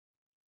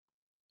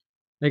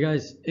Hey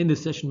guys, in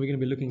this session we're going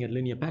to be looking at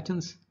linear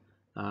patterns,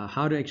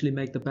 how to actually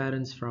make the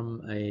patterns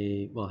from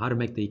how to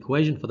make the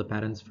equation for the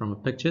patterns from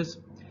pictures,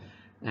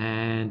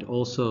 and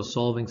also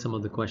solving some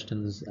of the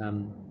questions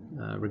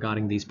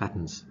regarding these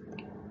patterns.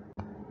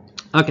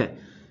 Okay,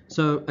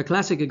 so a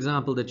classic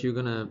example that you're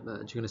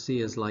gonna see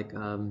is like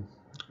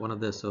one of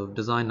this. So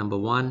design number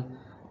 1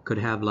 could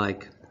have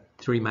like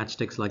 3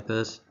 matchsticks like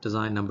this.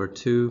 Design number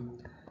 2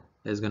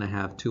 is gonna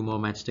have 2 more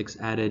matchsticks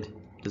added.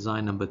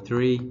 Design number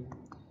 3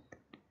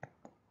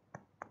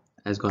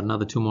 has got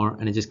another 2 more,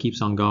 and it just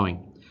keeps on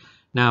going.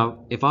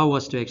 Now, if I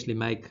was to actually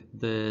make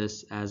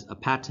this as a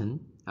pattern,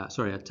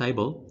 a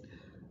table,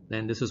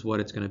 then this is what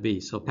it's going to be.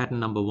 So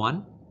pattern number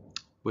 1,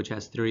 which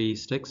has 3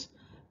 sticks,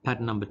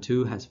 pattern number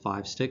 2 has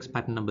 5 sticks,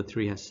 pattern number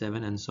 3 has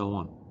 7, and so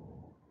on.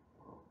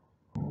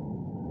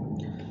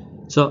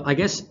 So I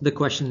guess the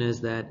question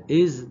is that,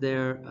 is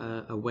there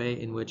a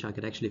way in which I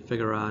could actually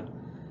figure out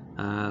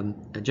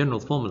a general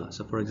formula?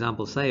 So for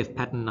example, say if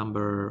pattern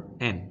number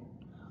n,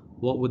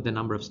 what would the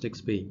number of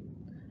sticks be?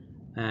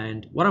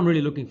 And what I'm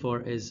really looking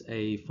for is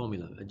a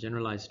formula, a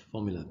generalized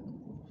formula.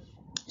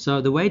 So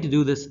the way to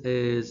do this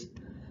is,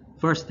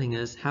 first thing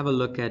is, have a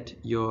look at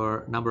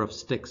your number of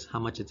sticks, how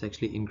much it's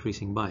actually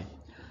increasing by.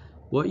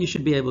 What you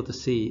should be able to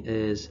see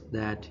is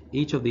that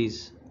each of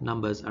these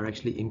numbers are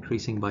actually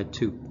increasing by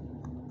 2.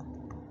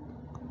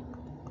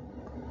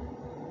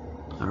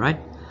 All right,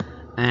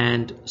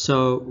 and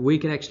so we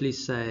can actually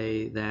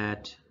say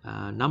that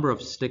number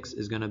of sticks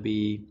is going to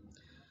be,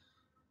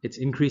 it's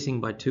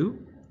increasing by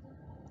 2.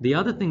 The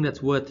other thing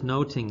that's worth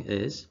noting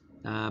is,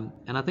 and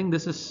I think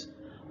this is,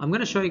 I'm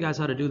going to show you guys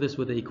how to do this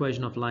with the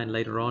equation of line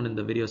later on in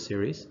the video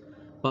series,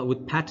 but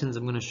with patterns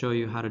I'm going to show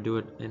you how to do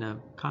it in a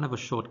kind of a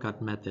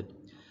shortcut method.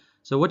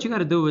 So what you got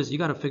to do is you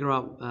got to figure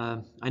out,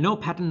 I know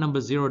pattern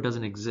number 0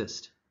 doesn't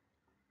exist.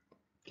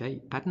 Okay,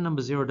 pattern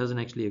number 0 doesn't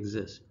actually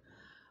exist.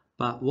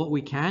 But what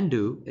we can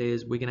do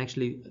is we can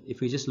actually,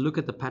 if we just look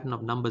at the pattern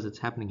of numbers that's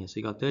happening here.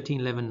 So you got 13,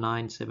 11,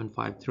 9, 7,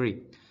 5,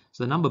 3.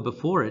 So the number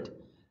before it,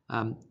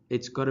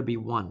 it's got to be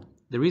 1.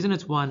 The reason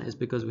it's 1 is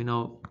because we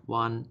know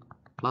 1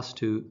 plus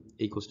 2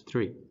 equals to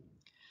 3.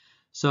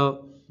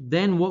 So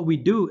then what we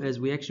do is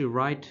we actually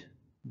write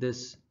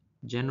this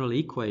general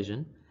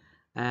equation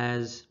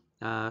as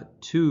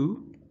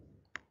 2,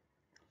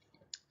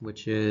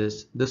 which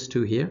is this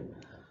 2 here,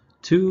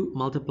 2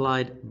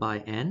 multiplied by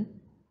n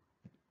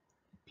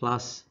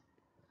plus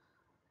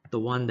the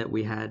one that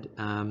we had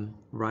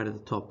right at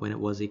the top when it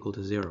was equal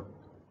to 0.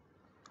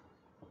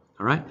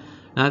 All right.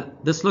 Now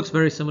this looks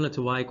very similar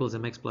to y equals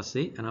mx plus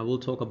c, and I will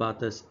talk about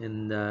this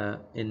in I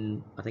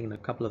think in a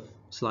couple of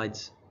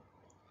slides,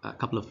 a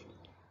couple of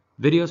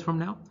videos from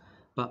now.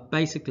 But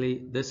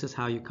basically, this is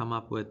how you come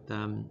up with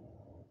the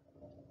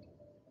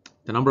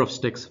number of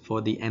sticks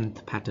for the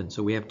nth pattern.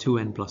 So we have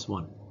 2n plus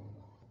 1.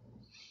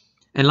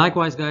 And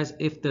likewise, guys,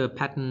 if the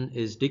pattern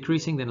is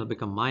decreasing, then it'll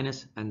become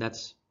minus, and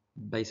that's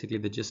basically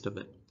the gist of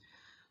it.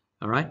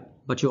 All right,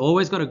 but you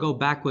always got to go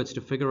backwards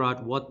to figure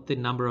out what the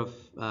number of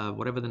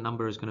whatever the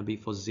number is going to be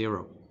for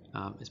 0.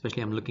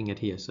 Especially I'm looking at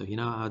here. So you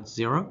know how it's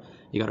 0,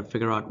 you got to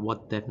figure out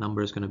what that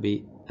number is going to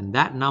be, and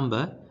that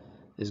number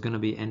is going to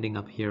be ending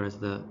up here as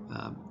the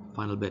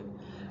final bit.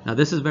 Now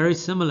this is very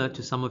similar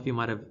to, some of you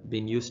might have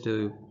been used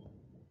to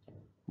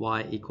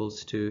y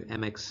equals to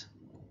mx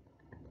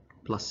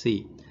plus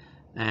c.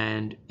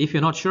 And if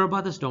you're not sure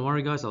about this, don't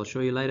worry guys, I'll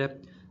show you later.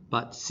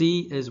 But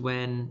c is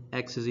when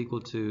x is equal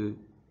to,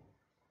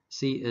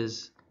 c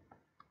is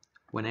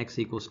when x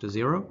equals to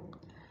 0,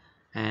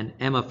 and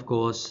m of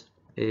course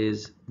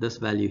is this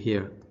value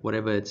here,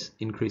 whatever it's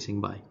increasing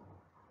by.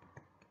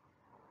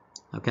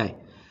 Okay,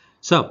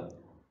 so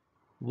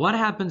what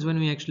happens when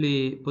we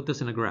actually put this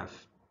in a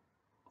graph?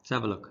 Let's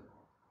have a look.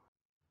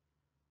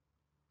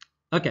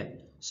 Okay,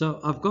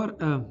 so I've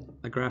got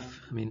a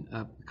graph,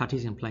 a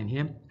Cartesian plane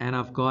here, and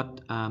I've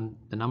got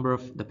the number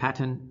of the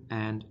pattern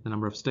and the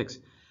number of sticks.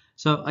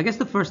 So I guess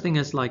the first thing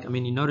is, like,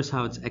 you notice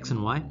how it's x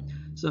and y.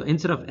 So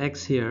instead of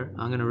x here,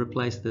 I'm going to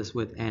replace this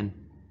with n.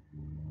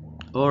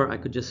 Or I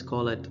could just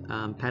call it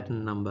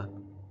pattern number.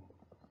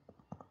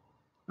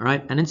 All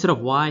right, and instead of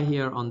y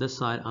here on this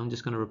side, I'm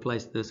just going to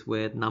replace this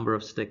with number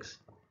of sticks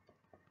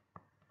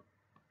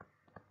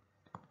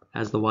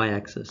as the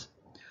y-axis.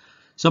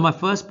 So my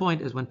first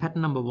point is when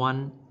pattern number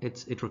 1,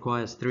 it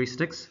requires 3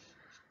 sticks.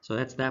 So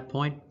that's that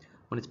point.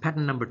 When it's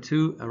pattern number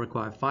 2, I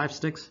require 5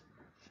 sticks.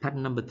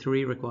 Pattern number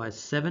 3 requires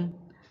 7.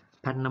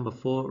 Pattern number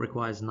 4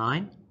 requires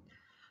 9.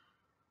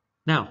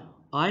 Now,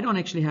 I don't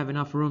actually have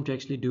enough room to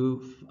actually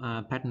do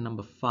pattern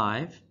number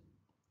 5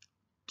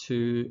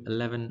 to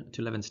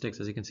 11 sticks.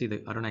 As you can see,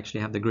 I don't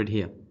actually have the grid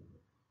here.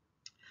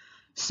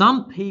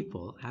 Some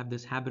people have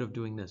this habit of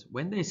doing this.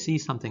 When they see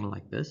something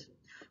like this,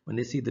 when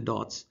they see the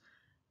dots,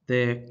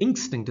 their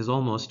instinct is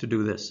almost to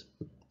do this,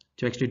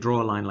 to actually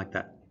draw a line like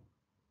that.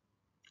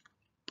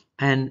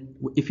 And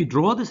if you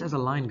draw this as a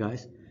line,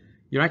 guys,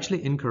 you're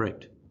actually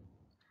incorrect.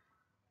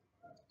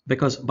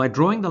 Because by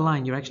drawing the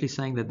line, you're actually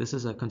saying that this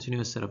is a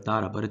continuous set of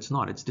data, but it's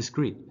not, it's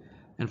discrete.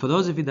 And for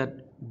those of you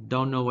that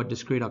don't know what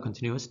discrete or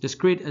continuous,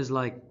 discrete is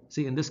like,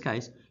 see, in this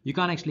case, you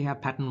can't actually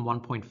have pattern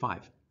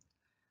 1.5.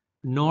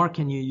 Nor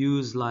can you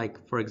use,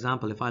 like, for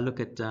example, if I look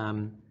at,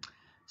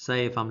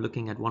 say, if I'm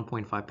looking at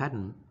 1.5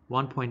 pattern,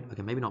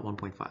 okay, maybe not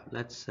 1.5,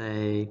 let's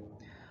say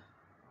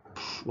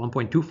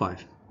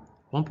 1.25.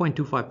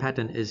 1.25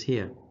 pattern is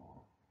here,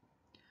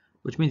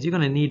 which means you're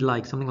going to need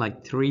like something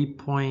like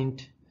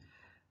 3.5,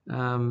 I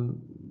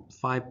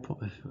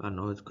don't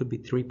know, it could be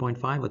 3.5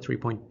 or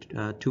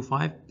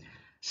 3.25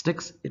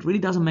 sticks. It really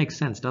doesn't make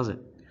sense, does it?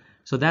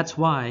 So that's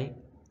why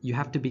you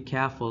have to be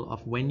careful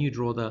of when you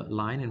draw the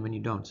line and when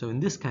you don't. So in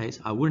this case,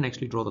 I wouldn't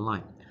actually draw the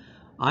line.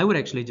 I would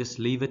actually just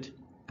leave it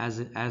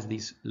as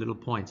these little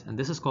points, and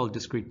this is called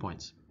discrete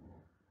points.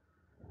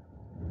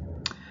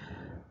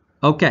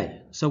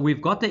 Okay, so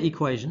we've got the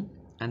equation,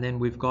 and then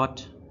we've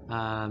got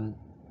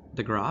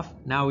the graph.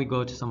 Now we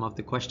go to some of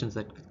the questions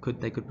that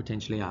they could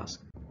potentially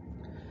ask.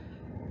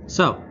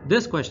 So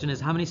this question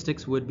is, how many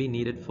sticks would be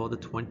needed for the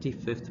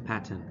 25th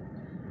pattern?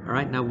 All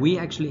right, now we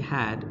actually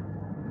had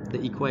the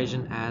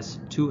equation as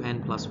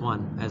 2n plus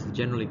 1 as the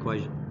general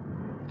equation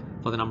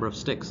for the number of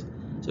sticks.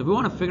 So if we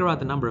want to figure out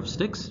the number of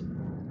sticks,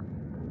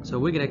 so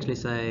we could actually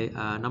say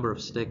number of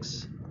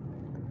sticks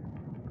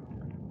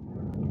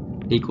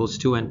equals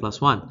 2n plus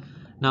 1.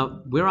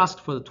 Now we're asked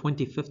for the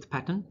 25th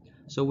pattern,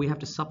 so we have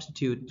to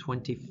substitute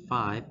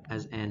 25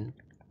 as n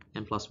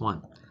plus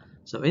 1.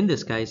 So in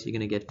this case, you're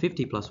going to get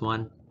 50 plus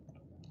 1.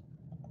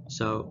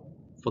 So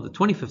for the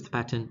 25th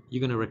pattern,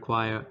 you're going to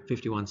require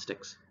 51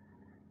 sticks.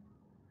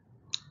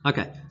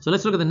 Okay, so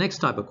let's look at the next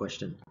type of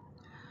question.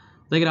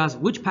 They could ask,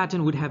 which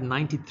pattern would have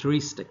 93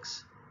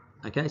 sticks?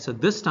 Okay, so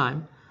this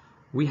time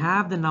we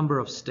have the number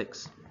of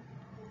sticks.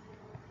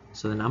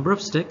 So the number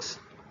of sticks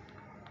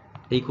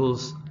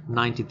equals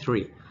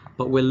 93.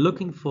 But we're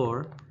looking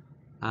for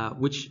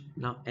which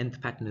now nth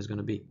pattern is going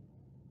to be.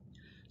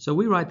 So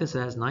we write this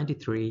as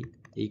 93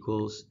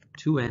 equals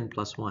 2n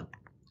plus 1.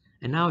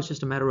 And now it's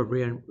just a matter of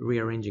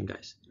rearranging,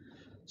 guys.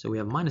 So we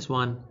have minus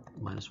 1,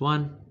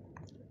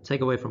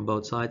 take away from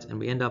both sides, and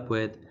we end up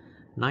with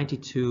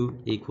 92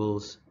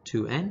 equals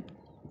 2n.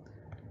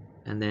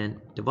 And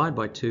then divide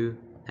by 2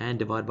 and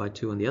divide by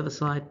 2 on the other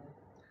side.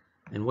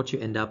 And what you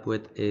end up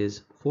with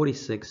is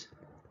 46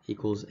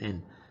 equals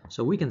n.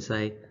 So we can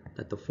say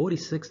that the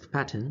 46th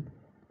pattern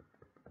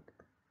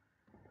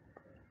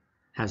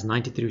has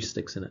 93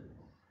 sticks in it.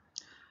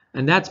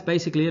 And that's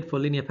basically it for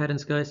linear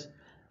patterns, guys.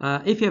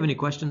 If you have any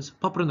questions,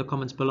 pop it in the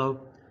comments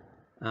below.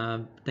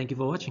 Thank you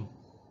for watching.